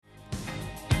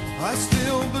I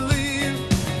still believe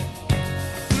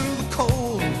through the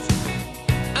cold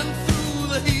and through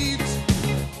the heat,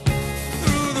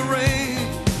 through the rain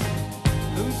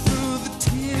and through the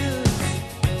tears,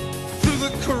 through the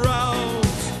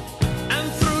crowds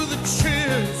and through the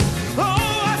cheers.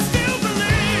 Oh, I still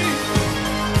believe.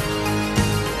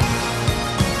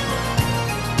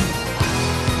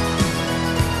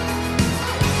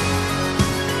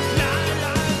 La, la,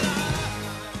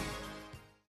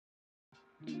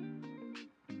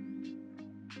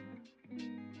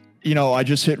 You know, I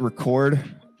just hit record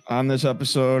on this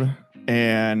episode,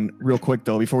 and real quick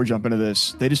though, before we jump into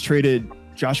this, they just traded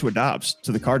Joshua Dobbs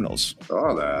to the Cardinals.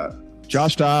 Saw that.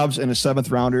 Josh Dobbs and a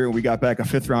 7th rounder, and we got back a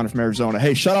 5th rounder from Arizona.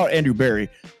 Hey, shout out Andrew Berry.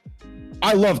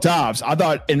 I love Dobbs. I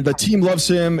thought, and the team loves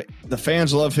him, the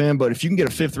fans love him, but if you can get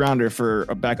a 5th rounder for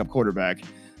a backup quarterback,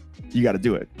 you got to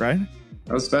do it, right?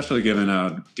 Especially given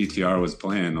DTR was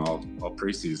playing all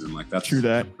preseason. Like, that's True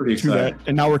that. Pretty True exciting. that.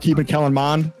 And now we're keeping Kellen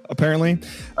Mond, apparently.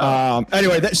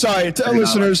 Anyway, sorry to our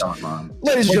listeners.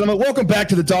 Ladies and gentlemen, welcome back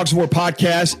to the Dogs of War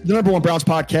podcast, the #1 Browns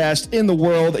podcast in the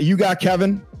world. You got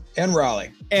Kevin. And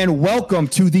Raleigh. And welcome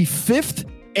to the 5th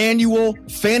annual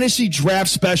fantasy draft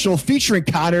special featuring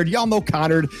Conard. Y'all know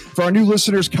Conard. For our new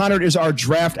listeners, Conard is our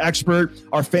draft expert,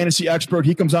 our fantasy expert.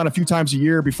 He comes on a few times a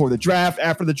year before the draft,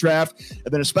 after the draft,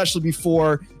 and then especially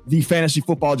before the fantasy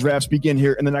football drafts begin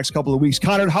here in the next couple of weeks.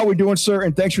 Conard, how are we doing, sir?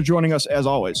 And thanks for joining us as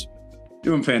always.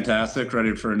 Doing fantastic.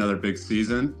 Ready for another big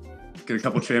season. Get a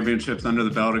couple championships under the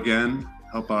belt again.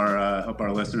 Hope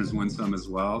our listeners win some as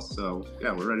well. So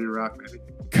yeah, we're ready to rock, baby.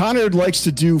 Conard likes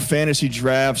to do fantasy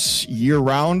drafts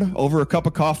year-round over a cup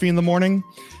of coffee in the morning.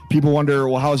 People wonder,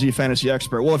 well, how is he a fantasy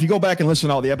expert? Well, if you go back and listen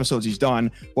to all the episodes he's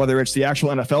done, whether it's the actual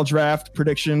NFL draft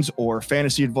predictions or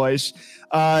fantasy advice,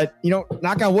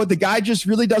 knock on wood, the guy just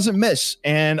really doesn't miss.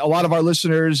 And a lot of our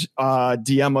listeners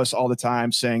DM us all the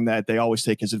time saying that they always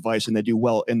take his advice and they do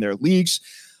well in their leagues.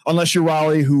 Unless you're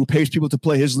Raleigh, who pays people to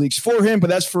play his leagues for him,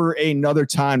 but that's for another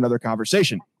time, another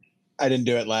conversation. I didn't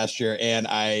do it last year, and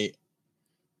I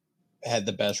had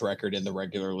the best record in the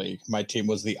regular league. My team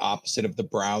was the opposite of the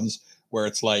Browns, where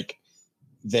it's like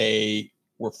they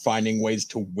were finding ways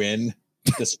to win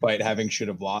despite having should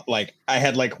have lost. Like, I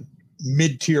had like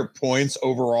mid-tier points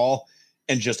overall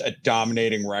and just a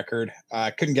dominating record. I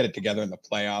couldn't get it together in the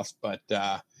playoffs, but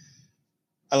I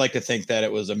like to think that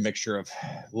it was a mixture of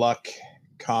luck,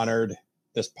 Conard,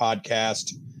 this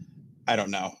podcast. I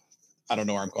don't know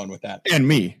where I'm going with that. And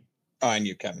me. Oh, and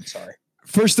you, Kevin. Sorry.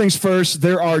 First things first,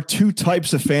 there are two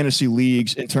types of fantasy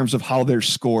leagues in terms of how they're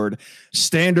scored: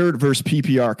 standard versus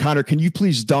PPR. Conard, can you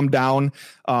please dumb down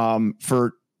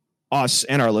for us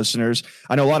and our listeners?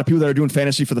 I know a lot of people that are doing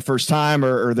fantasy for the first time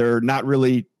or they're not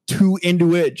really too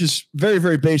into it. Just very,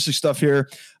 very basic stuff here.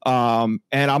 And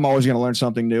I'm always going to learn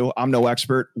something new. I'm no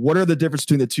expert. What are the difference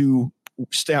between the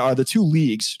two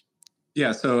leagues?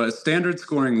 Yeah, so a standard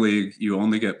scoring league, you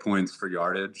only get points for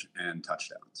yardage and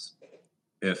touchdowns.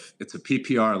 If it's a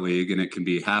PPR league and it can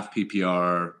be half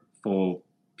PPR, full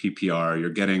PPR, you're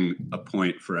getting a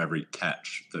point for every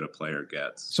catch that a player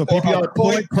gets. So PPR,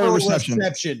 point per reception.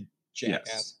 Jackass.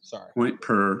 Yes. Sorry. Point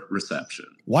per reception.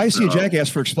 Why is he a jackass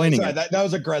for explaining Sorry, it? that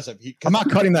was aggressive. I'm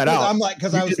not cutting that out. I'm like,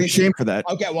 because I was ashamed for that.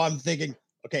 Okay, well, I'm thinking,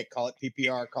 okay, call it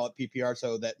PPR,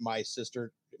 so that my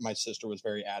sister was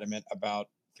very adamant about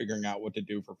figuring out what to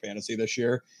do for fantasy this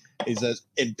year. He says,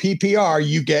 in PPR,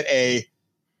 you get a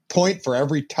point for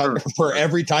every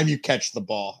time you catch the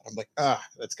ball. I'm like,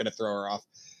 that's gonna throw her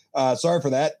off. Sorry for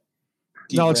that.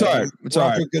 No, it's all right. It's all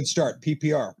right. Good start.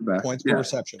 PPR points per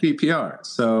reception. PPR.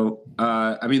 So,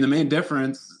 the main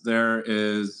difference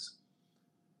there's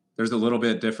a little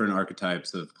bit different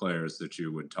archetypes of players that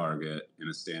you would target in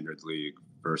a standard league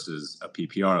versus a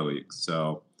PPR league.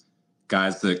 So,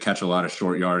 guys that catch a lot of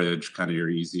short yardage, kind of your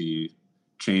easy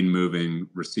chain moving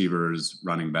receivers,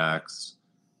 running backs,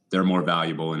 they're more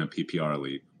valuable in a PPR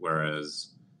league.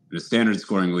 Whereas in a standard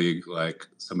scoring league, like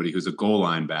somebody who's a goal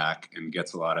line back and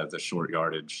gets a lot of the short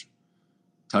yardage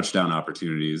touchdown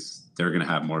opportunities, they're going to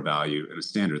have more value in a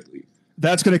standard league.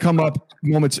 That's going to come up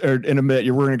moments or in a minute.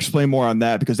 We're going to explain more on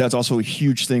that because that's also a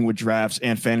huge thing with drafts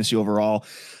and fantasy overall.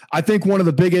 I think one of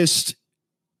the biggest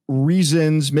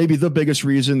reasons, maybe the biggest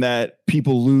reason that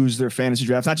people lose their fantasy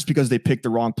drafts, not just because they pick the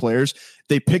wrong players,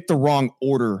 they pick the wrong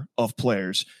order of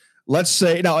players. Let's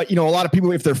say now, a lot of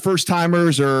people, if they're first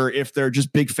timers or if they're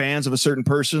just big fans of a certain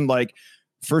person, like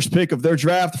first pick of their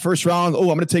draft, the first round, I'm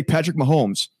going to take Patrick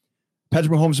Mahomes.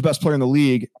 Patrick Mahomes is the best player in the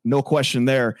league. No question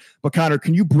there. But Conard,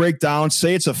 can you break down,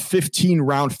 say it's a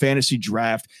 15-round fantasy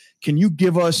draft. Can you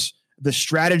give us the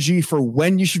strategy for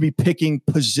when you should be picking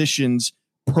positions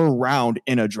per round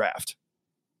in a draft?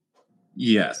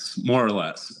 Yes, more or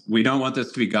less. We don't want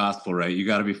this to be gospel, right? You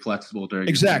got to be flexible during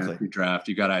your fantasy draft.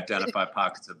 You got to identify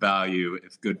pockets of value.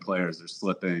 If good players are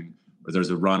slipping or there's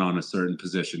a run on a certain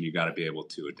position, you got to be able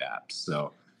to adapt.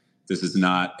 So this is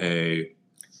not a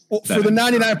for the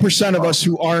 99% of us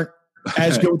who aren't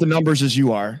as good with the numbers as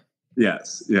you are.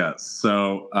 Yes.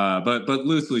 So, but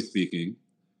loosely speaking,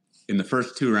 in the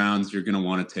first 2 rounds, you're going to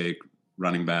want to take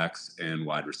running backs and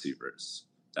wide receivers.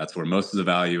 That's where most of the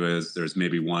value is. There's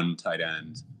maybe one tight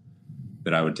end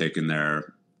that I would take in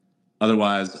there.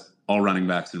 Otherwise, all running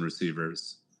backs and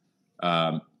receivers.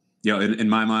 In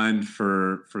my mind,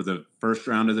 for the first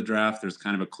round of the draft, there's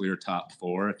kind of a clear top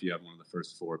 4 if you have one of the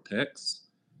first 4 picks.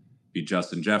 Be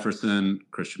Justin Jefferson,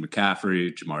 Christian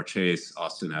McCaffrey, Jamar Chase,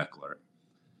 Austin Eckler.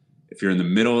 If you're in the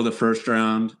middle of the first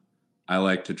round, I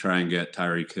like to try and get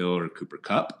Tyreek Hill or Cooper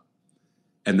Kupp.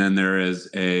 And then there is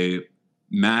a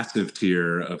massive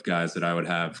tier of guys that I would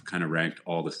have kind of ranked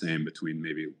all the same between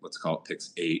maybe, let's call it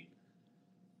picks 8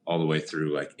 all the way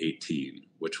through like 18,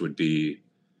 which would be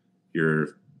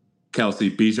your Kelsey,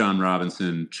 Bijan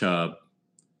Robinson, Chubb,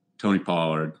 Tony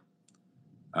Pollard,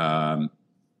 Saquon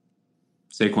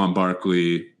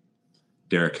Barkley,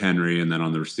 Derrick Henry, and then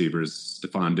on the receivers,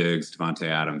 Stephon Diggs, Devontae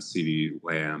Adams, CeeDee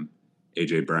Lamb,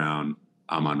 A.J. Brown,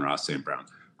 Amon-Ra St. Brown.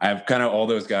 I have kind of all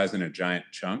those guys in a giant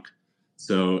chunk.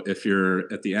 So if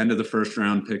you're at the end of the first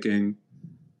round picking,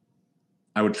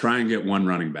 I would try and get one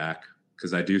running back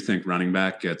because I do think running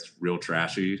back gets real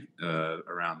trashy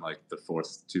around like the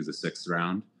 4th to the 6th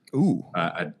round. Ooh,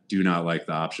 I do not like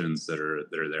the options that are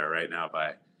there right now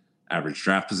by average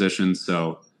draft position.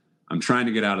 So I'm trying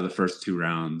to get out of the first 2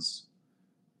 rounds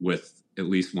with at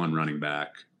least one running back.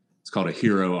 It's called a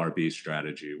hero RB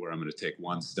strategy, where I'm going to take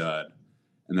one stud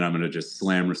and then I'm going to just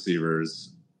slam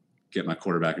receivers, get my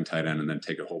quarterback and tight end, and then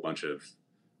take a whole bunch of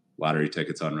lottery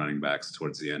tickets on running backs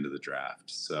towards the end of the draft.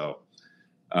 So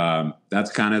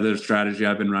that's kind of the strategy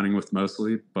I've been running with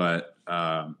mostly. But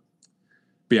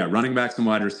yeah, running backs and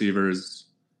wide receivers,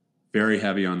 very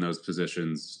heavy on those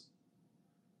positions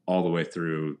all the way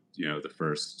through, the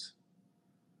first,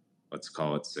 let's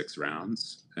call it 6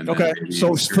 rounds. And okay,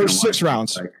 so first 6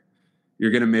 rounds.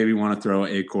 You're going to maybe want to throw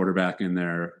a quarterback in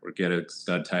there or get a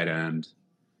stud tight end.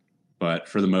 But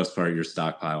for the most part, you're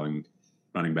stockpiling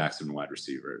running backs and wide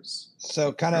receivers.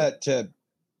 So kind of to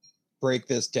break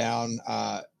this down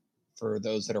for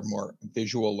those that are more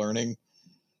visual learning,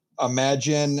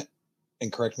 imagine,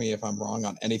 and correct me if I'm wrong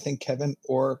on anything, Kevin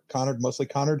or Conard, mostly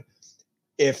Conard,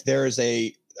 if there is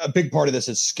a big part of this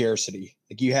is scarcity.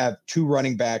 Like you have 2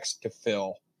 running backs to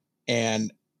fill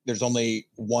and there's only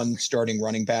one starting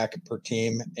running back per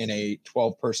team in a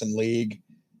 12-person league.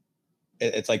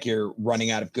 It's like you're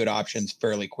running out of good options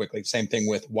fairly quickly. Same thing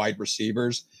with wide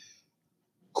receivers.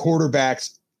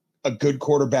 Quarterbacks, a good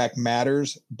quarterback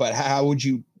matters, but how would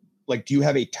you, do you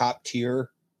have a top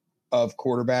tier of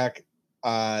quarterback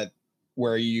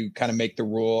where you kind of make the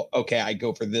rule, okay, I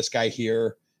go for this guy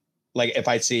here. Like if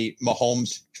I see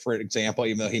Mahomes, for example,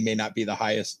 even though he may not be the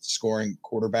highest scoring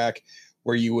quarterback,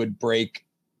 where you would break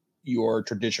your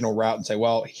traditional route and say,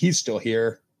 well, he's still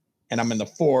here and I'm in the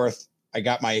 4th. I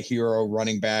got my hero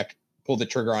running back, pull the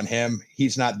trigger on him.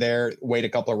 He's not there. Wait a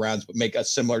couple of rounds, but make a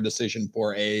similar decision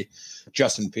for a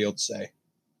Justin Fields, say.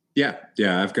 Yeah.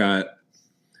 I've got,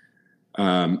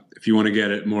 if you want to get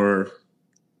it more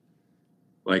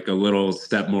like a little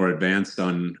step more advanced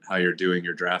on how you're doing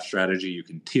your draft strategy, you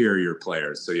can tier your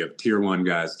players. So you have tier 1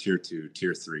 guys, tier 2,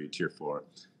 tier 3, tier 4.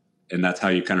 And that's how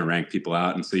you kind of rank people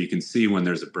out. And so you can see when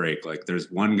there's a break, like there's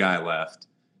one guy left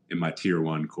in my tier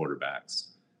 1 quarterbacks.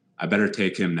 I better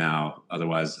take him now.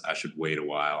 Otherwise I should wait a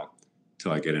while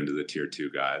till I get into the tier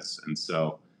 2 guys. And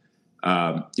so,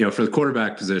 for the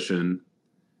quarterback position,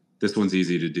 this one's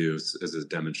easy to do as a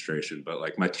demonstration, but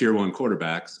like my tier 1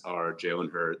 quarterbacks are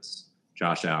Jalen Hurts,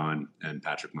 Josh Allen, and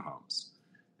Patrick Mahomes.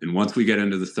 And once we get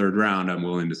into the 3rd round, I'm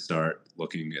willing to start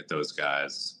looking at those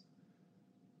guys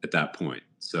at that point.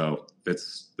 So if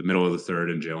it's the middle of the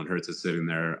 3rd and Jalen Hurts is sitting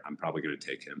there, I'm probably going to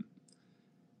take him.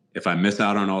 If I miss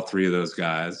out on all 3 of those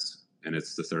guys and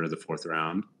it's the 3rd or the 4th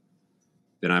round,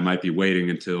 then I might be waiting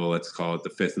until, let's call it the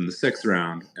 5th and the 6th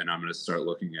round, and I'm going to start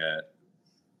looking at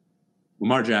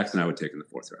Lamar Jackson. I would take in the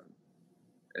 4th round.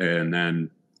 And then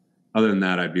other than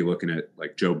that, I'd be looking at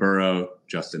like Joe Burrow,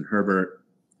 Justin Herbert,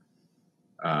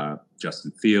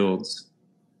 Justin Fields,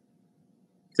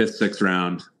 5th, 6th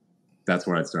round. That's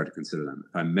where I'd start to consider them.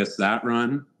 If I miss that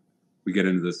run, we get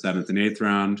into the 7th and 8th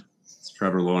round. It's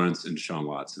Trevor Lawrence and Deshaun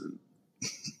Watson.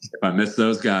 If I miss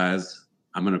those guys,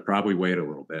 I'm going to probably wait a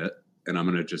little bit, and I'm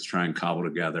going to just try and cobble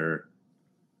together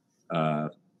kind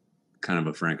of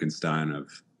a Frankenstein of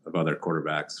other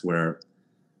quarterbacks where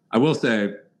I will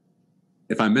say,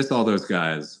 if I miss all those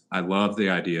guys, I love the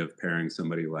idea of pairing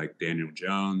somebody like Daniel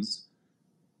Jones,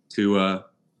 Tua,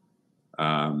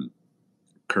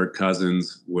 Kirk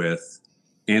Cousins with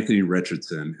Anthony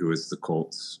Richardson, who is the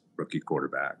Colts rookie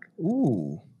quarterback.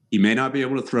 Ooh. He may not be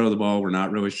able to throw the ball. We're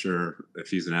not really sure if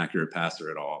he's an accurate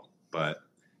passer at all, but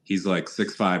he's like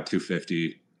 6'5",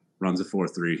 250, runs a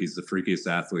 4.3. He's the freakiest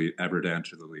athlete ever to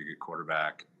enter the league at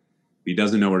quarterback. If he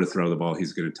doesn't know where to throw the ball,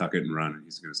 he's going to tuck it and run, and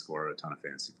he's going to score a ton of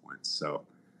fantasy points. So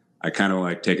I kind of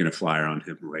like taking a flyer on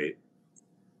him late.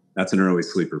 That's an early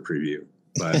sleeper preview.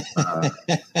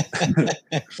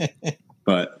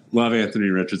 But love Anthony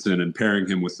Richardson and pairing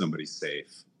him with somebody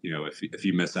safe. If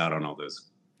you miss out on all those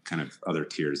kind of other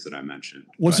tiers that I mentioned.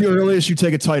 What's the earliest you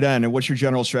take a tight end, and what's your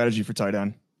general strategy for tight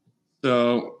end?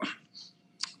 So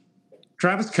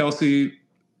Travis Kelce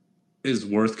is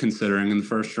worth considering in the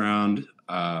first round.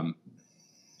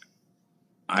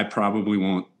 I probably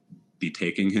won't be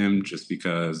taking him just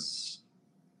because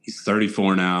he's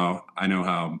 34 now. I know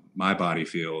how my body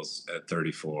feels at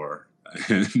 34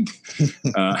 and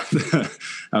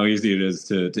how easy it is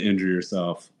to injure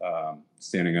yourself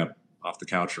standing up off the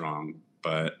couch wrong.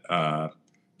 But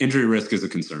injury risk is a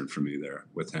concern for me there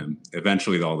with him.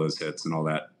 Eventually, all those hits and all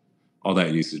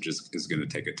that usage is going to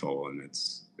take a toll, and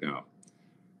it's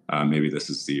maybe this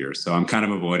is the year. So I'm kind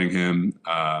of avoiding him.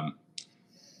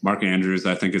 Mark Andrews,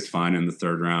 I think, is fine in the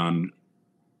third round.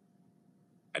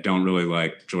 I don't really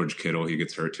like George Kittle. He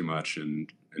gets hurt too much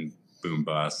and boom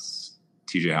busts.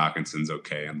 TJ Hawkinson's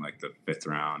okay in like the fifth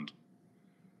round.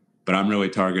 But I'm really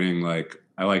targeting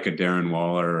I like a Darren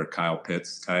Waller or Kyle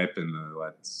Pitts type in the,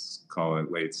 let's call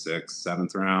it late 6th,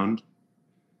 7th round.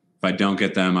 If I don't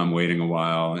get them, I'm waiting a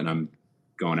while and I'm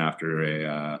going after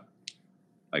a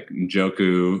like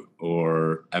Njoku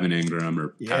or Evan Ingram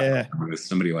or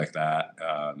somebody like that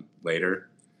later.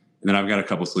 And then I've got a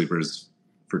couple sleepers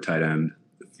for tight end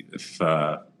if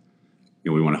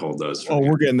we want to hold those.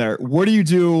 We're getting there. What do you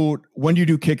do? When do you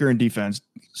do kicker and defense?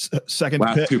 Second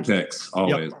last pick? 2 picks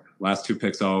always. Yep. Last 2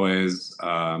 picks always.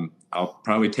 I'll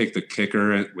probably take the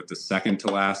kicker with the second to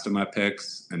last of my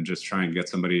picks and just try and get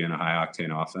somebody in a high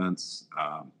octane offense.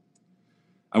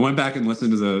 I went back and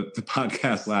listened to the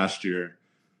podcast last year.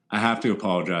 I have to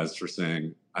apologize for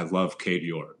saying I love Cade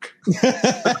York.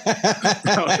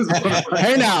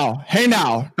 Hey now.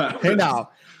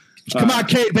 Come on,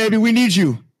 Cade, baby. We need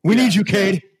you. We need you,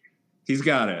 Cade. He's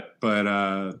got it. But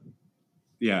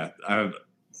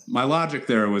my logic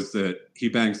there was that he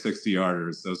banged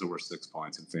 60-yarders. Those are worth 6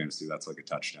 points in fantasy. That's like a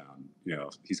touchdown.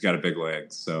 He's got a big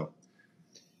leg. So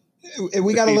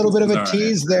we got a little bit of a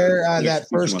tease there that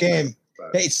first game.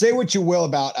 Hey, say what you will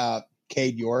about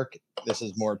Cade York. This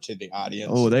is more to the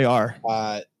audience. Oh, they are.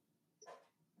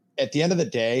 At the end of the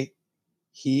day,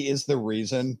 he is the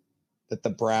reason that the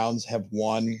Browns have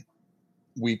won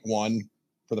week 1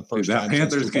 for the first time. That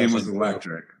Panthers game was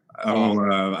electric. I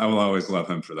will always love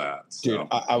him for that. So. Dude,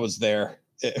 I was there.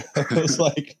 It was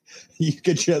like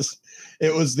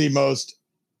it was the most,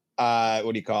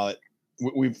 what do you call it?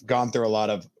 We've gone through a lot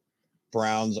of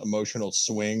Browns emotional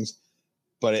swings,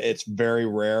 but it's very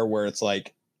rare where it's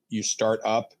like you start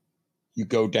up, you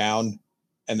go down,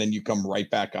 and then you come right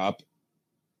back up.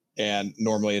 And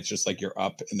normally it's just like you're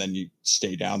up and then you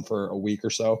stay down for a week or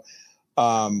so.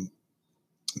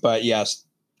 But yes,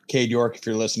 Cade York, if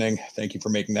you're listening, thank you for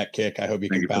making that kick. I hope you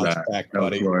can bounce back,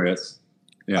 buddy. Glorious.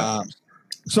 Yeah.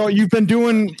 So you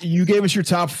gave us your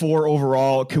top 4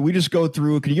 overall. Could we just go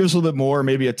through, could you give us a little bit more,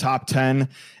 maybe a top 10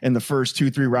 in the first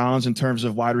 2-3 rounds in terms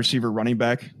of wide receiver, running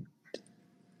back?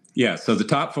 Yeah. So the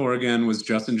top 4 again was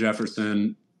Justin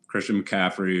Jefferson, Christian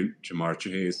McCaffrey, Jamar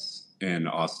Chase, and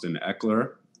Austin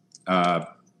Eckler.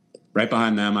 Right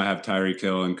behind them, I have Tyreek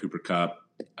Hill and Cooper Kupp.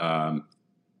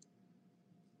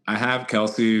 I have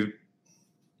Kelce.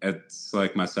 It's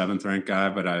like my 7th ranked guy,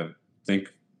 but I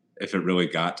think if it really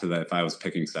got to that, if I was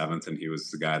picking 7th and he was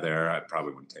the guy there, I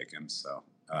probably wouldn't take him. So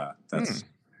that's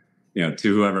to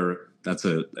whoever. That's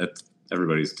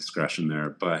everybody's discretion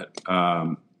there. But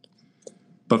from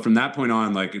that point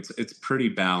on, like it's pretty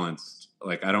balanced.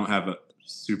 Like I don't have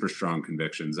super strong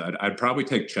convictions. I'd probably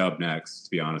take Chubb next, to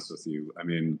be honest with you. I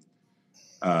mean,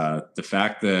 the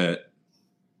fact that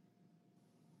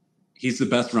he's the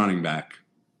best running back,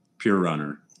 pure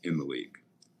runner in the league.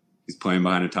 He's playing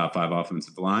behind a top 5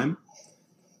 offensive line,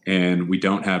 and we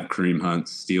don't have Kareem Hunt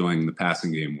stealing the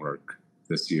passing game work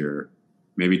this year.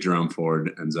 Maybe Jerome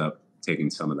Ford ends up taking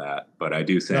some of that, but I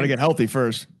do think got to get healthy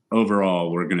first.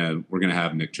 Overall, we're gonna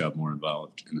have Nick Chubb more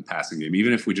involved in the passing game,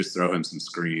 even if we just throw him some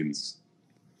screens.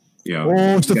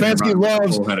 Stefanski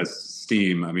loves. Full head of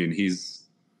steam. I mean, he's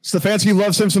Stefanski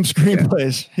loves him some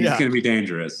screenplays. He's going to be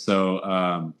dangerous.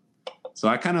 So, so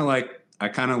like I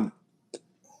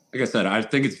said, I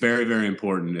think it's very, very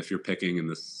important if you're picking in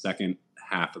the second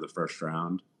half of the first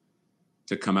round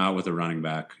to come out with a running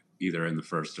back, either in the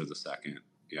first or the second,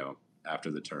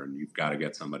 after the turn. You've got to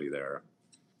get somebody there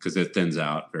because it thins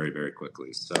out very, very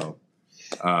quickly. So,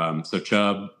 so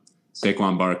Chubb,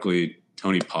 Saquon Barkley,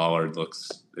 Tony Pollard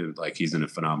looks like he's in a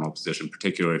phenomenal position,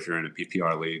 particularly if you're in a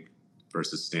PPR league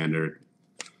versus standard.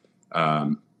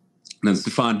 Then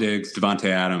Stephon Diggs, Devontae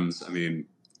Adams, I mean,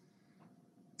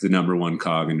 the number one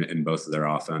cog in both of their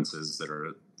offenses that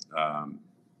are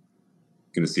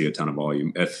going to see a ton of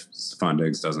volume. If Stephon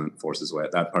Diggs doesn't force his way,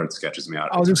 that part sketches me out.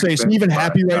 I was going to say, is he even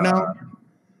happy right now?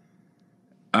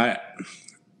 I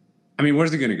mean,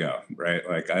 where's he going to go, right?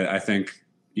 Like, I think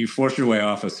you force your way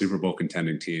off a Super Bowl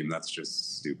contending team. That's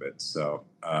just stupid. So,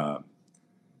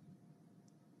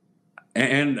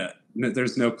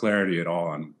 there's no clarity at all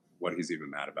on what he's even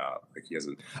mad about. Like, he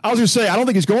hasn't. I was going to say, I don't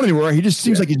think he's going anywhere. He just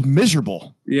seems like he's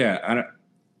miserable. Yeah,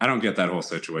 I don't get that whole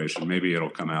situation. Maybe it'll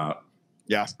come out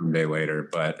someday later,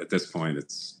 but at this point,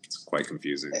 it's quite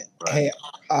confusing. But. Hey,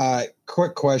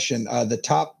 quick question: the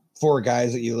top 4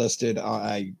 guys that you listed,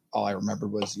 all I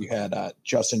remembered was you had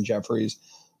Justin Jeffries.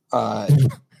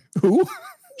 Who?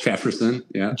 Jefferson.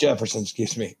 Yeah, Jefferson.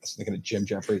 Excuse me. I was thinking of Jim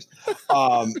Jeffries.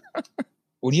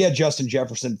 When you had Justin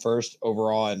Jefferson first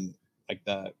overall, and like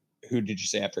who did you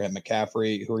say after him?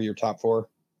 McCaffrey. Who are your top 4?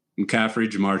 McCaffrey,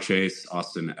 Jamar Chase,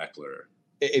 Austin Eckler.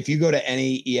 If you go to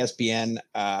any ESPN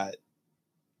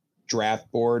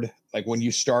draft board, like when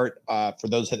you start, for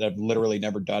those that have literally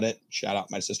never done it, shout out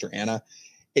my sister Anna,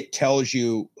 it tells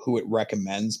you who it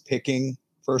recommends picking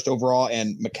first overall,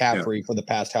 and McCaffrey for the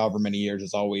past however many years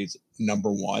is always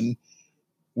number 1.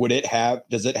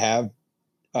 Does it have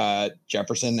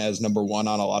Jefferson as number 1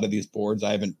 on a lot of these boards?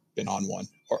 I haven't been on one.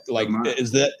 Or like,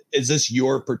 is this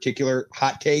your particular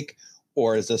hot take,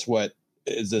 or is this what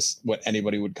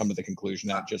anybody would come to the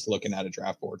conclusion at just looking at a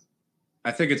draft board?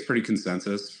 I think it's pretty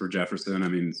consensus for Jefferson. I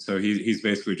mean, so he's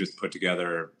basically just put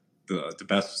together the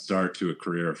best start to a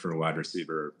career for a wide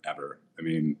receiver ever. I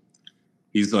mean,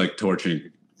 he's like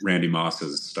torching Randy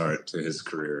Moss's start to his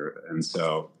career. And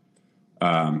so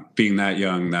being that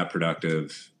young, that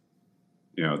productive,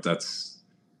 that's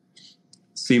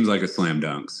seems like a slam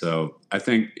dunk. So I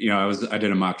think, I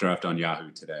did a mock draft on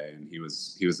Yahoo today, and he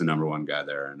was the number 1 guy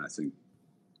there. And I think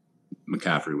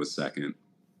McCaffrey was second.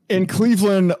 In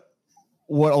Cleveland,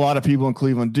 what a lot of people in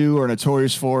Cleveland do are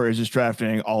notorious for is just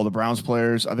drafting all the Browns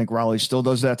players. I think Raleigh still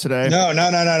does that today. No.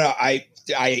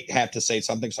 I have to say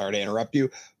something. Sorry to interrupt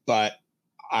you, but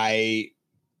I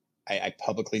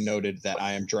publicly noted that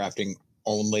I am drafting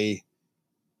only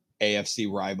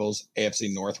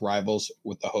AFC North rivals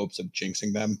with the hopes of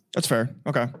jinxing them. That's fair.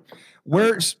 Okay.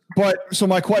 So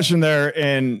my question there,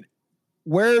 and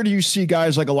where do you see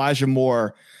guys like Elijah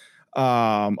Moore,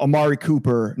 Amari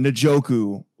Cooper,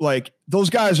 Njoku? Like, those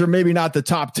guys are maybe not the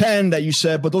top 10 that you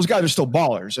said, but those guys are still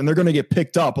ballers and they're going to get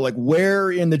picked up. But like,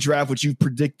 where in the draft would you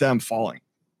predict them falling?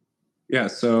 Yeah.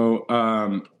 So,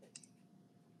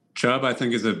 Chubb, I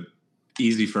think, is a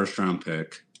easy first round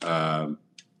pick.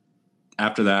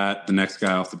 After that, the next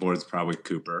guy off the board is probably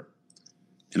Cooper.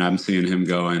 And I'm seeing him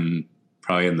going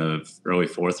probably in the early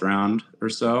 4th round or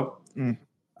so,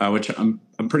 which I'm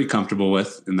pretty comfortable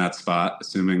with in that spot,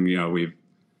 assuming, we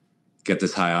get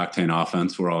this high octane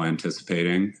offense we're all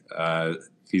anticipating. If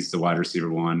he's the wide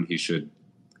receiver 1, he should,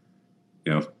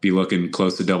 be looking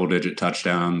close to double-digit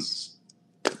touchdowns,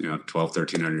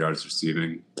 1,300 yards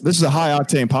receiving. This is a high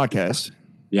octane podcast.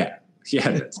 Yeah, it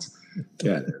is.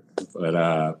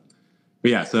 But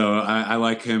yeah, so I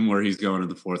like him where he's going in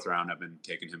the 4th round. I've been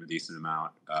taking him a decent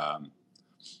amount. And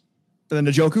then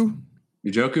Njoku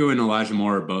and Elijah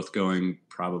Moore are both going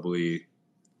probably,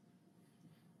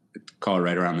 call it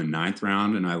right around the 9th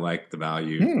round, and I like the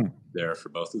value there for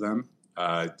both of them.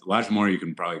 Elijah Moore you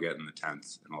can probably get in the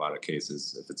 10th in a lot of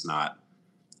cases if it's not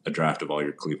a draft of all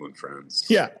your Cleveland friends.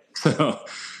 Yeah.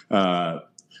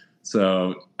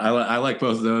 So I like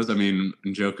both of those. I mean,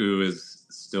 Njoku is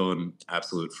still an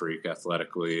absolute freak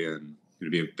athletically and going to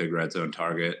be a big red zone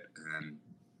target. And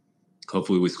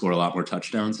hopefully we score a lot more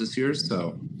touchdowns this year.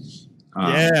 So,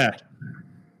 yeah,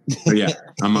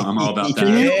 I'm all about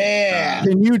that.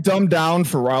 Can you dumb down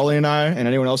for Raleigh and I and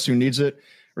anyone else who needs it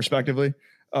respectfully?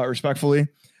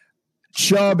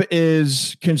 Chubb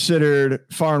is considered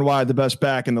far and wide the best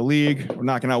back in the league. We're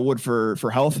knocking out wood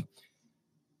for health.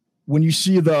 When you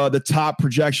see the top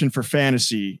projection for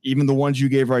fantasy, even the ones you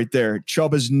gave right there,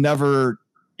 Chubb is never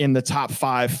in the top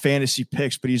 5 fantasy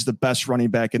picks, but he's the best running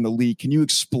back in the league. Can you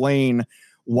explain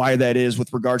why that is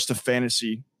with regards to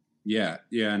fantasy Yeah,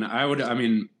 and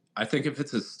I think if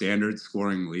it's a standard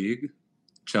scoring league,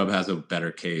 Chubb has a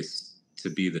better case to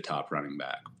be the top running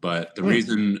back. But the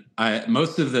reason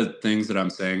most of the things that I'm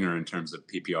saying are in terms of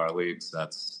PPR leagues.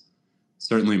 That's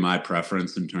certainly my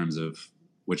preference in terms of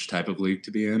which type of league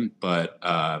to be in. But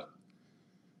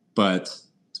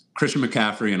Christian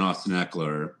McCaffrey and Austin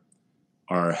Eckler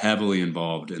are heavily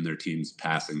involved in their team's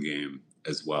passing game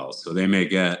as well. So they may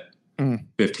get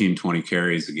 15, 20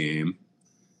 carries a game.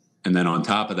 And then on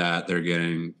top of that, they're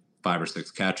getting 5 or 6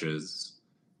 catches.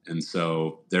 And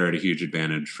so they're at a huge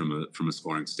advantage from a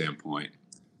scoring standpoint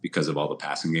because of all the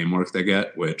passing game work they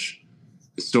get, which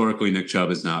historically Nick Chubb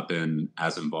has not been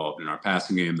as involved in our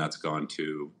passing game. That's gone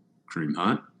to Kareem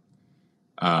Hunt.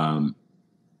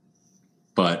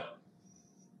 But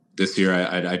this year,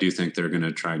 I do think they're going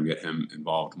to try and get him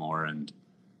involved more. And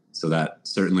so that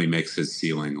certainly makes his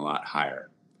ceiling a lot higher.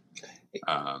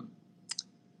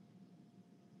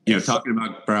 Talking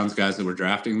about Browns guys that we're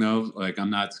drafting, though, like I'm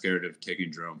not scared of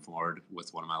taking Jerome Ford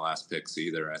with one of my last picks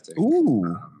either. I think.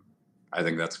 I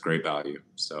think that's great value.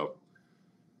 So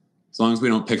as long as we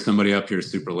don't pick somebody up here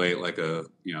super late, like a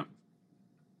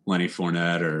Lenny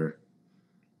Fournette or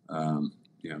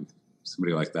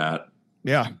somebody like that,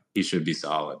 he should be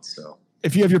solid. So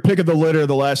if you have your pick of the litter,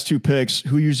 the last 2 picks,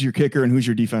 who uses your kicker and who's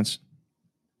your defense?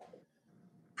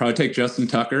 Probably take Justin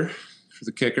Tucker.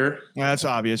 The kicker. Yeah, that's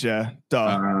obvious. Yeah.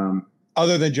 Duh.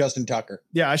 Other than Justin Tucker.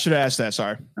 Yeah, I should have asked that.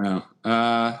 Sorry.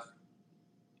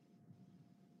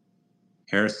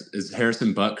 Is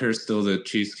Harrison Butker still the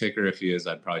Chiefs kicker? If he is,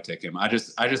 I'd probably take him. I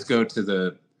just go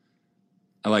to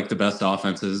I like the best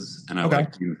offenses, and I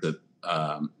like teams that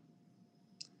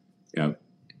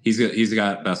he's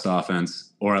got best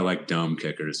offense, or I like dome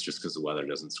kickers just because the weather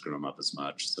doesn't screw them up as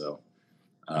much. So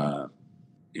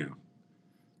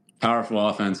powerful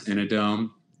offense in a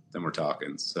dome, then we're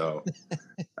talking. So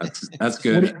that's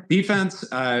good. Defense,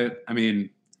 I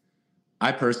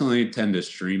personally tend to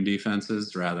stream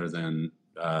defenses rather than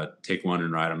take one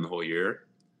and ride them the whole year.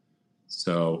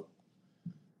 So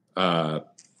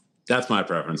that's my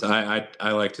preference. I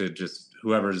like to just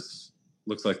whoever's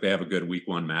looks like they have a good week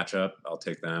 1 matchup, I'll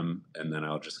take them, and then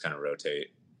I'll just kind of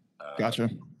rotate. Gotcha.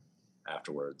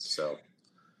 Afterwards. So,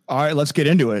 all right, let's get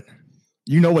into it.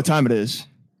 You know what time it is.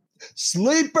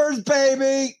 Sleepers,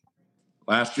 baby.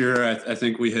 Last year, I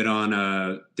think we hit on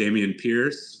Dameon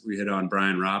Pierce. We hit on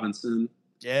Brian Robinson.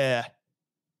 Yeah.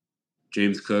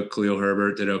 James Cook, Khalil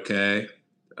Herbert did okay.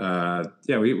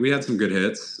 We had some good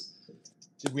hits.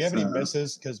 Did we have any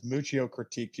misses? Because Muccio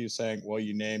critiqued you saying, well,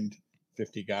 you named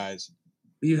 50 guys.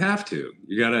 You have to.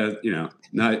 You gotta,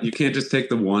 you can't just take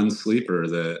the one sleeper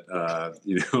that,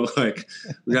 like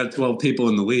we got 12 people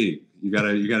in the league. You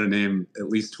gotta name at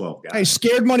least 12 guys. Hey,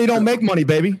 scared money don't make money,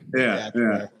 baby. Yeah.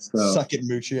 So, suck it,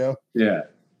 Muccio. Yeah.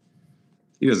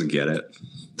 He doesn't get it.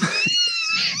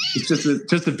 It's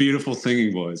just a beautiful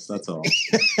singing voice. That's all.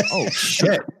 Oh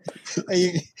shit!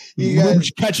 Hey, you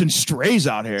guys catching strays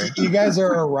out here. You guys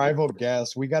are a rival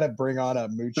guest. We got to bring on a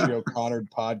Muccio Conard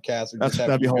podcast.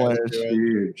 That'd be hilarious.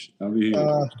 Huge. That'd be huge.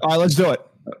 All right, let's do it.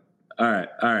 All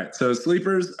right. So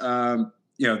sleepers.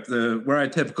 Where I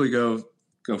typically go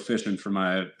fishing for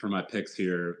my picks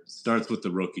here starts with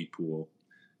the rookie pool.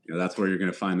 That's where you're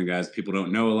going to find the guys people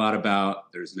don't know a lot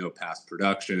about. There's no past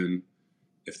production.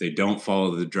 If they don't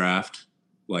follow the draft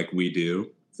like we do,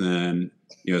 then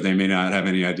they may not have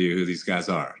any idea who these guys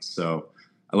are. So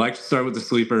I like to start with the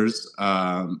sleepers,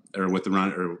 or with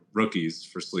the rookies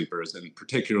for sleepers, and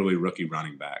particularly rookie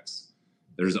running backs.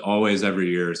 There's always every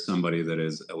year somebody that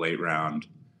is a late round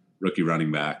rookie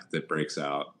running back that breaks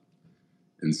out.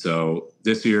 And so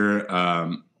this year,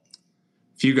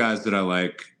 few guys that I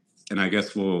like, and I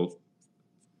guess we'll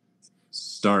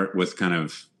start with kind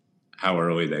of how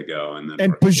early they go. And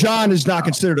Bijan is not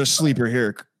considered a sleeper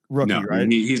here, rookie, no, right?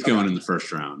 He's going in the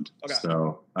first round. Okay.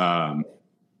 So,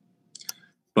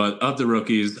 but of the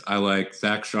rookies, I like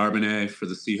Zach Charbonnet for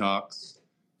the Seahawks.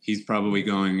 He's probably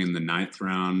going in the 9th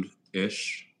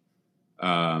round-ish.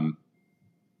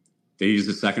 They used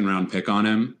a 2nd round pick on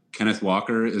him. Kenneth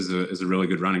Walker is a really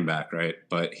good running back, right?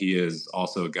 But he is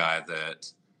also a guy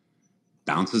that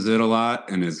bounces it a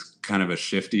lot and is kind of a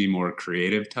shifty, more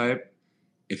creative type.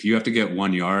 If you have to get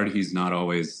 1 yard, he's not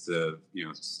always the,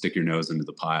 stick your nose into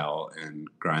the pile and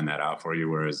grind that out for you.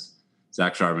 Whereas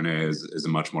Zach Charbonnet is a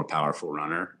much more powerful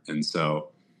runner. And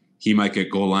so he might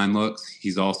get goal line looks.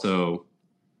 He's also,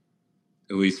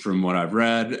 at least from what I've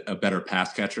read, a better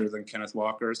pass catcher than Kenneth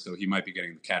Walker. So he might be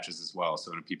getting the catches as well.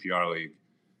 So in a PPR league,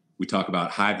 we talk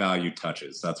about high value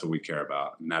touches. That's what we care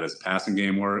about. And that is passing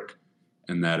game work.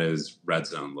 And that is red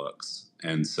zone looks.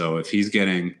 And so if he's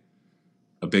getting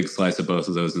a big slice of both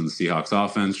of those in the Seahawks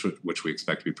offense, which we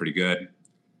expect to be pretty good.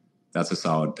 That's a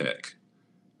solid pick.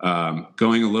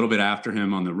 Going a little bit after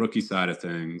him on the rookie side of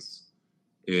things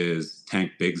is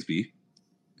Tank Bigsby.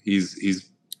 He's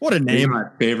what a name. My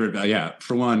favorite. Yeah,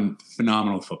 for one,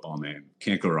 phenomenal football name.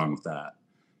 Can't go wrong with that.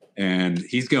 And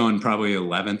he's going probably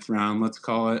 11th round, let's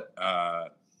call it.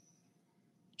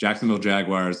 Jacksonville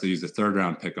Jaguars, they use a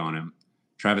 3rd-round pick on him.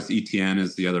 Travis Etienne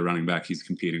is the other running back he's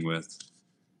competing with.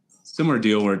 Similar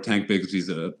deal where Tank Bigsby's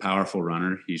a powerful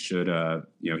runner. He should,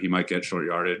 he might get short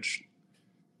yardage.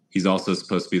 He's also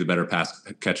supposed to be the better pass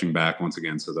catching back once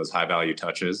again, so those high-value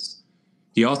touches.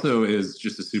 He also is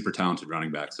just a super talented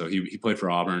running back. So he played for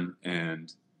Auburn,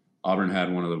 and Auburn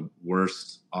had one of the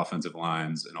worst offensive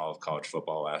lines in all of college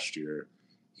football last year.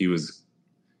 He was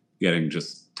getting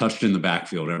just touched in the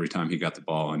backfield every time he got the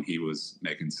ball, and he was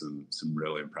making some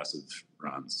really impressive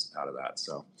runs out of that.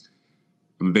 So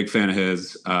I'm a big fan of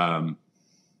his.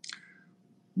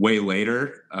 Way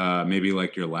later, maybe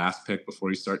like your last pick before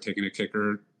you start taking a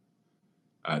kicker,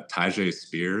 Tyjae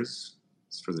Spears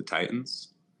is for the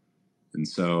Titans. And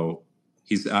so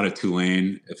he's out of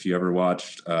Tulane. If you ever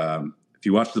watched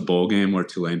the bowl game where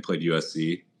Tulane played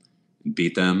USC and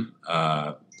beat them,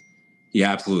 he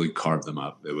absolutely carved them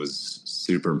up. It was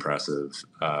super impressive.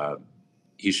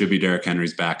 He should be Derrick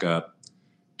Henry's backup.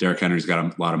 Derrick Henry's got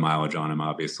a lot of mileage on him,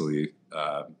 obviously.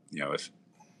 If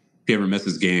he ever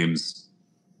misses games,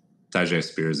 Tyjae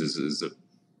Spears is a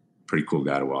pretty cool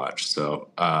guy to watch. So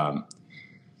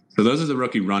those are the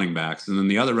rookie running backs. And then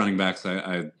the other running backs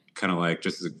I kind of like,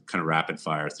 just to kind of rapid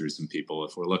fire through some people.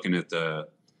 If we're looking at the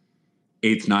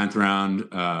 8th, 9th round,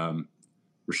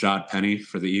 Rashad Penny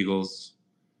for the Eagles.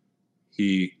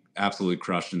 He absolutely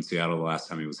crushed in Seattle the last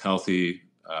time he was healthy.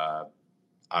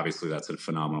 Obviously, that's a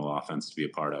phenomenal offense to be a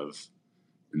part of.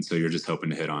 And so you're just hoping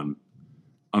to hit on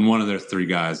one of their 3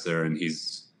 guys there. And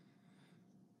he's,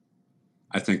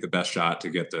 I think, the best shot to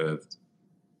get the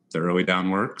early down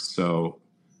work. So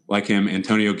like him,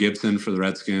 Antonio Gibson for the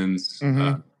Redskins.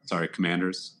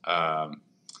 Commanders.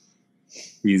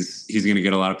 He's going to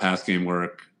get a lot of pass game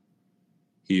work.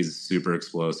 He's super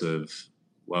explosive.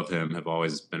 Love him. Have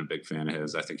always been a big fan of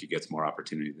his. I think he gets more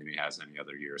opportunity than he has any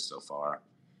other year so far.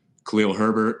 Khalil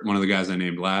Herbert, one of the guys I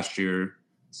named last year,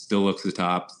 still looks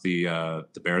atop the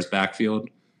Bears backfield.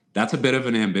 That's a bit of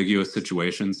an ambiguous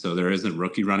situation. So there is a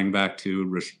rookie running back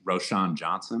too, Roshan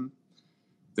Johnson,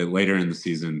 that later in the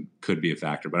season could be a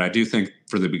factor. But I do think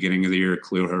for the beginning of the year,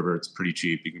 Khalil Herbert's pretty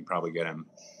cheap. You can probably get him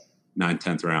 9th,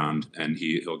 10th round, and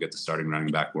he'll get the starting running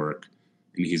back work.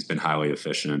 And he's been highly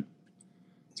efficient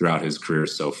throughout his career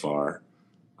so far.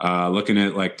 Looking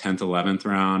at like 10th, 11th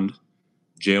round,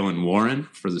 Jalen Warren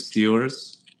for the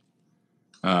Steelers.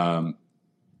 Najee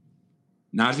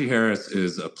Harris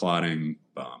is a plodding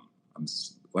bum.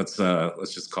 Let's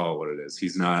just call it what it is.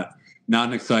 He's not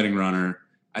an exciting runner.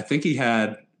 I think he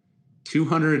had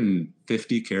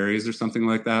 250 carries or something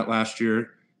like that last year.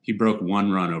 He broke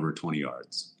 1 run over 20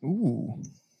 yards. Ooh.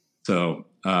 So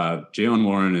Jalen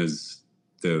Warren is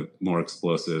the more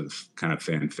explosive kind of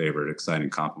fan favorite, exciting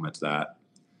compliment to that.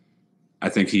 I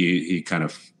think he kind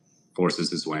of forces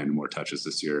his way into more touches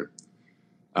this year.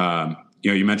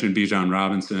 You mentioned Bijan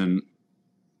Robinson.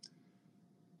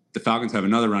 The Falcons have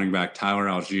another running back, Tyler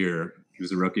Algier. He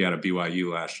was a rookie out of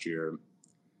BYU last year.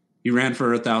 He ran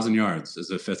for 1,000 yards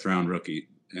as a 5th-round rookie.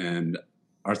 And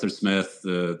Arthur Smith,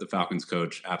 the Falcons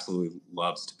coach, absolutely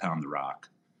loves to pound the rock.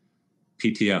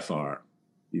 PTFR,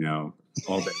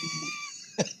 all day.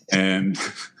 And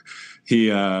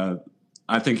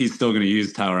I think he's still going to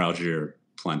use Tyler Algier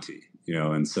plenty,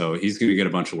 and so he's going to get a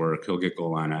bunch of work. He'll get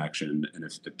goal line action. And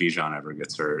if Bijan ever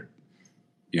gets hurt,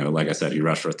 like I said, he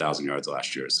rushed for 1,000 yards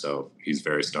last year. So he's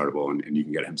very startable, and you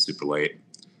can get him super late.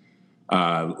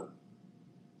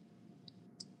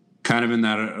 Kind of in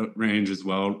that range as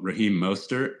well, Raheem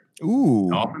Mostert. Ooh,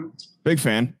 Dolphins. Big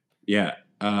fan. Yeah,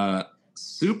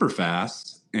 super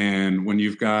fast. And when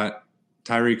you've got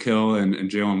Tyreek Hill and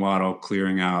Jalen Waddle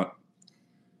clearing out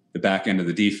the back end of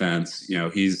the defense,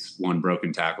 he's one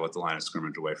broken tackle at the line of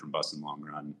scrimmage away from busting long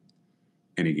run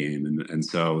any game. And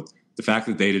so the fact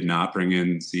that they did not bring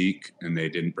in Zeke and they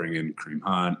didn't bring in Kareem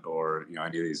Hunt or any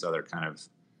of these other kind of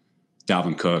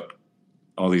Dalvin Cook,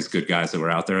 all these good guys that were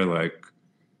out there, like,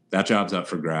 that job's up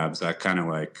for grabs. I kind of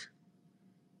like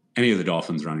any of the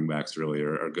Dolphins running backs really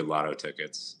are good lotto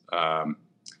tickets. I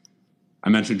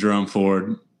mentioned Jerome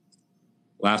Ford.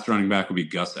 Last running back would be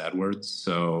Gus Edwards.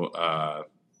 So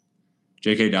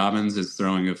J.K. Dobbins is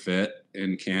throwing a fit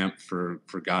in camp for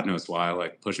God knows why,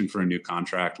 like pushing for a new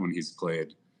contract when he's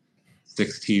played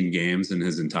 16 games in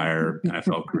his entire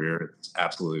NFL career. It's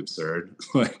absolutely absurd.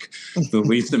 Like the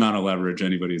least amount of leverage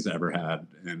anybody's ever had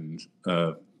in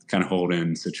a kind of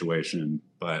hold-in situation.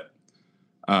 But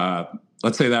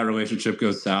let's say that relationship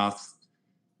goes south.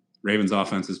 Ravens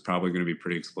offense is probably going to be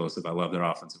pretty explosive. I love their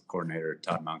offensive coordinator,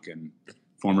 Todd Monken,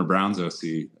 former Browns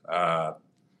OC.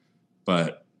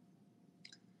 But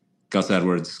Gus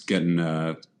Edwards getting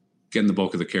the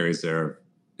bulk of the carries there,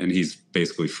 and he's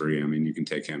basically free. I mean, you can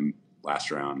take him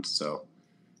last round. So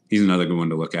he's another good one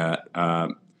to look at.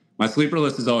 My sleeper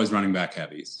list is always running back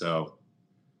heavy. So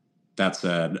that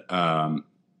said, we're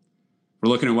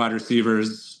looking at wide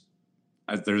receivers.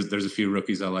 There's a few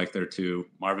rookies I like there too.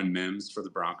 Marvin Mims for the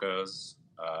Broncos.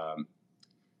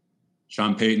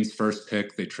 Sean Payton's first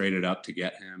pick, they traded up to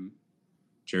get him.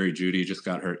 Jerry Jeudy just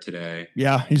got hurt today.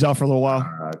 Yeah, he's out for a little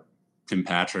while. Tim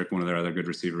Patrick, one of their other good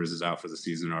receivers, is out for the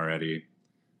season already.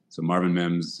 So Marvin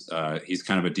Mims, he's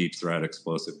kind of a deep threat,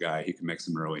 explosive guy. He can make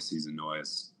some early season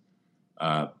noise.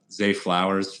 Zay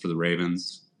Flowers for the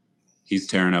Ravens. He's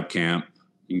tearing up camp.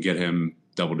 You can get him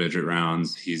double-digit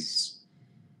rounds. He's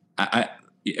a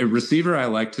receiver I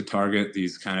like to target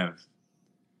these kind of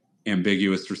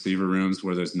ambiguous receiver rooms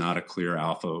where there's not a clear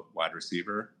alpha wide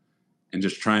receiver, and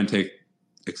just try and take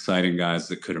exciting guys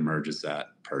that could emerge as that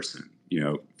person.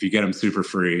 If you get them super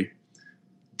free,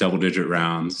 double-digit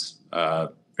rounds,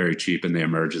 very cheap, and they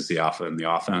emerge as the alpha in the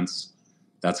offense,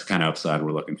 that's the kind of upside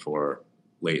we're looking for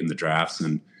late in the drafts.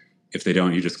 And if they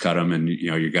don't, you just cut them, and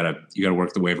you gotta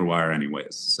work the waiver wire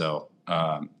anyways. So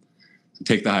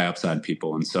take the high upside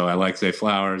people. And so I like Zay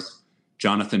Flowers,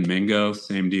 Jonathan Mingo,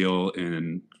 same deal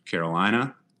in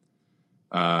Carolina.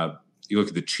 You look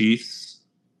at the Chiefs.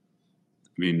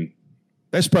 I mean,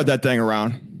 they spread that thing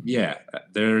around. Yeah,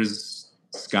 there's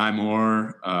Sky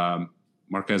Moore,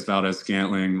 Marquez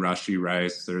Valdez-Scantling, Rashee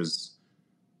Rice. There's,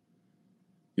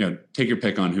 take your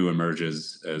pick on who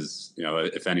emerges as,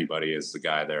 if anybody is the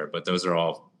guy there. But those are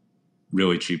all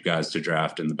really cheap guys to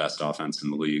draft in the best offense in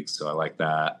the league. So I like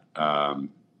that.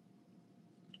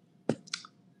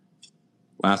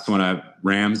 Last one, I have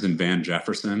Rams and Van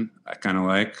Jefferson. I kind of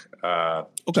like.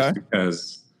 Okay.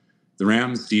 Because the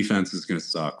Rams defense is going to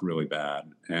suck really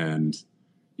bad. And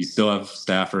you still have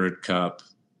Stafford, Kupp.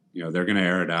 They're going to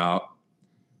air it out.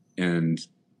 And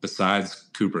besides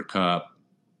Cooper Kupp,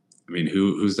 I mean,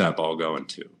 who's that ball going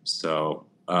to? So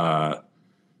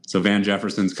Van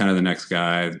Jefferson's kind of the next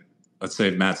guy. Let's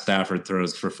say Matt Stafford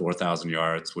throws for 4,000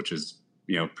 yards, which is,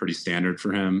 pretty standard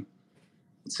for him.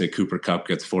 Let's say Cooper Kupp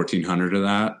gets 1,400 of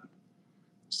that.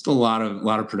 Just a lot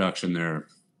of production there.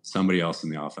 Somebody else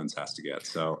in the offense has to get.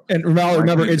 So, and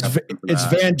remember, it's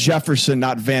Van Jefferson,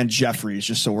 not Van Jeffries.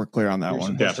 Just so we're clear on that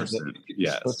one. Jefferson,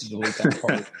 yes. Supposed to delete that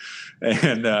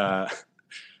part.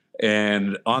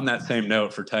 And on that same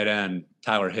note, for tight end,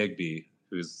 Tyler Higbee,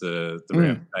 who's the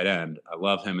Rams tight end. I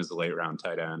love him as a late round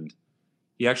tight end.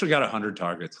 He actually got 100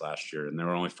 targets last year, and there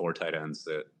were only 4 tight ends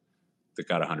that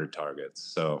got 100 targets.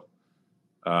 So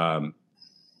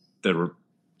the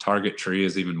target tree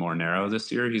is even more narrow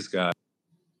this year. He's got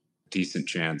decent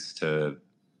chance to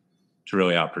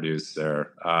really outproduce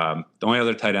there. The only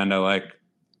other tight end I like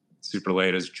super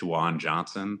late is Juwan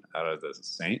Johnson out of the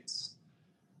Saints.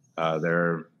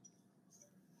 They're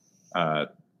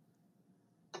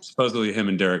supposedly him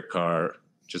and Derek Carr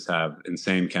just have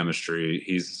insane chemistry.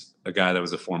 He's a guy that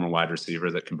was a former wide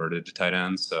receiver that converted to tight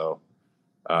end. So,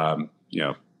 a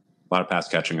lot of pass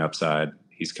catching upside.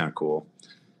 He's kind of cool.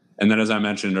 And then, as I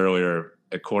mentioned earlier,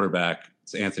 at quarterback,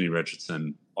 it's Anthony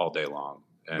Richardson all day long.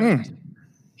 And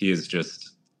he is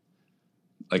just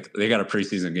like, they got a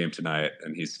preseason game tonight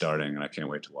and he's starting, and I can't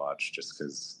wait to watch just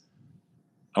because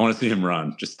I want to see him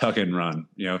run, just tuck it and run,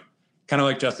 kind of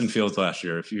like Justin Fields last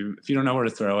year. If you don't know where to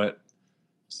throw it,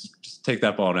 just take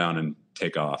that ball down and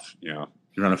take off, you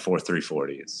run a 4.3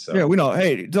 40. So yeah, we know.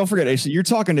 Hey, don't forget, AC, you're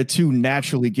talking to 2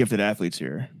 naturally gifted athletes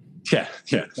here. Yeah.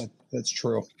 That's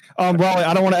true. Raleigh,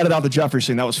 I don't want to edit out the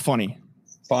Jefferson. That was funny.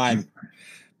 Fine.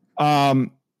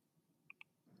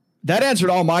 That answered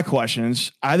all my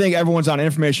questions. I think everyone's on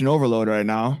information overload right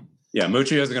now. Yeah,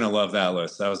 Muccio is going to love that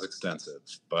list. That was extensive,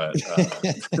 but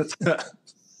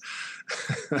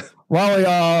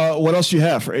Raleigh, what else do you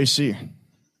have for AC?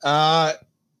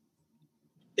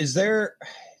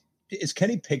 Is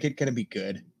Kenny Pickett going to be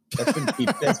good?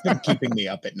 That's been keeping me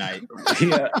up at night.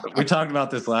 Yeah, we talked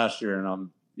about this last year, and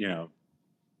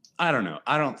I don't know.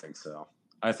 I don't think so.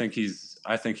 I think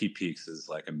he peaks as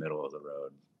like a middle of the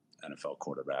road NFL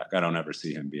quarterback. I don't ever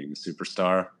see him being a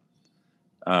superstar.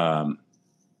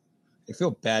 I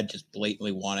feel bad just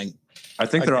blatantly wanting. I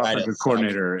think their offensive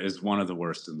coordinator is one of the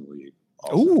worst in the league.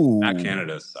 Also. Ooh. Matt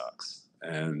Canada sucks,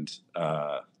 and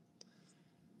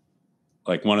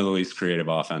like one of the least creative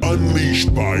offenses.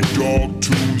 Unleashed by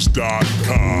dogtunes.com.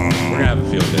 We're gonna have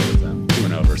a field day with them.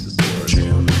 2-0 versus Steelers.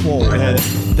 Whoa,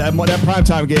 that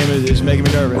primetime game is making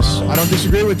me nervous. I don't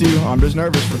disagree with you. I'm just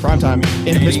nervous for primetime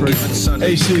in Pittsburgh.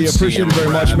 AC, appreciate it very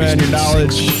much, man. Your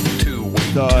knowledge,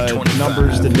 the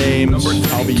numbers, the names.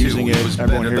 I'll be using it.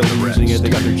 Everyone here will be using it. They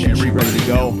got their cheat sheet ready to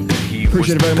go.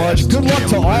 Appreciate it very much. Good luck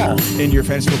to all in your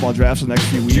fantasy football drafts in the next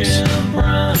few weeks.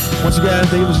 Once again,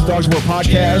 thank you for the Dogs World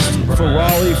podcast. For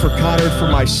Raleigh, for Conard, for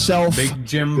myself. Big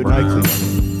Jim Good night, Brown.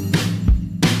 Cleveland.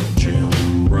 Jim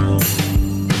Brown.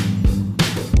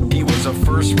 He was a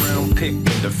first-round pick in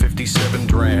the 57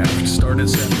 draft. Started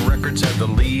setting records at the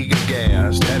league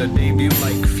aghast. Had a debut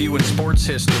like few in sports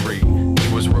history. He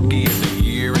was Rookie of the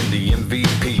Year and the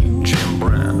MVP. Jim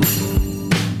Brown.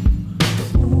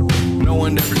 No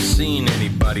one ever seen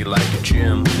anybody like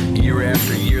Jim. Year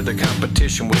after year, the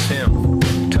competition was him.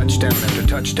 Touchdown after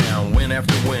touchdown, win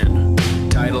after win.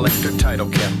 Title after title,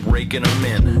 kept raking them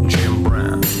in. Jim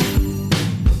Brown.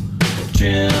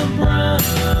 Jim Brown.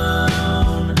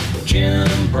 Jim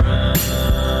Brown.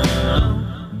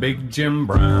 Big Jim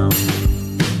Brown.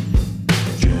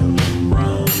 Jim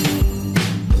Brown.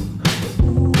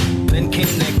 Then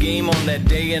came that game on that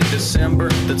day in December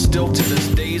that still to this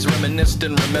day is reminisced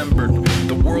and remembered.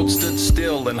 The world stood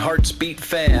still and hearts beat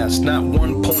fast. Not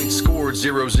 1 point scored,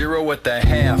 0-0 at the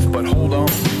half. But hold on.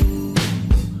 Through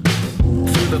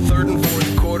the third and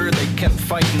fourth quarter, they kept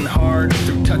fighting hard.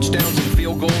 Through touchdowns and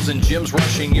field goals and Jim's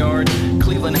rushing yards.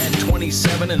 Cleveland had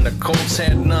 27 and the Colts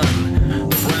had none.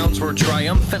 The Browns were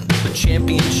triumphant, the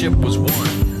championship was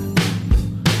won.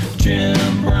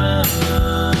 Jim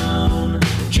Brown.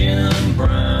 Jim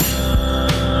Brown.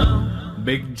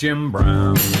 Big Jim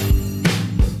Brown.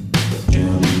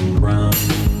 Jim Brown.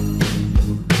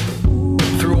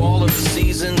 Through all of the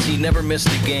seasons, he never missed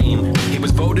a game. He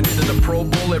was voted into the Pro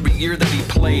Bowl every year that he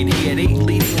played. He had 8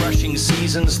 leading rushing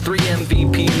seasons, 3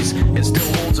 MVPs, and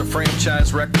still holds a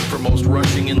franchise record for most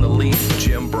rushing in the league.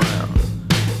 Jim Brown.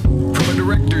 From a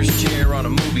director's chair on a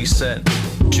movie set,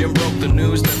 Jim broke the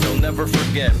news that they'll never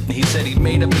forget. He said he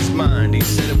made up his mind. He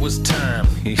said it was time.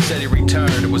 He said he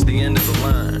retired. It was the end of the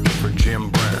line for Jim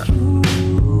Brown.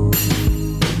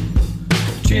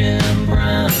 Jim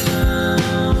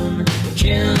Brown.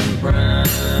 Jim Brown.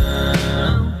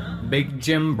 Big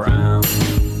Jim Brown.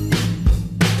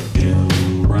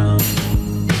 Jim Brown.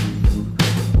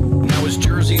 Now his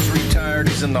jersey's retired.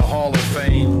 He's in the Hall of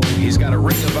Fame. He's got a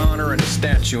ring of honor and a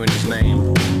statue in his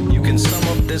name. You can sum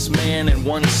up this man in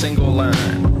one single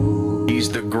line. He's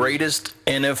the greatest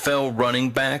NFL running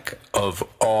back of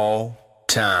all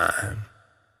time.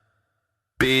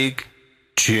 Big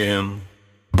Jim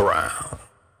Brown.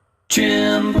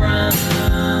 Jim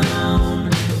Brown.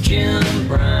 Jim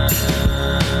Brown.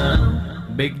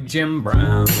 Big Jim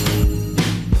Brown.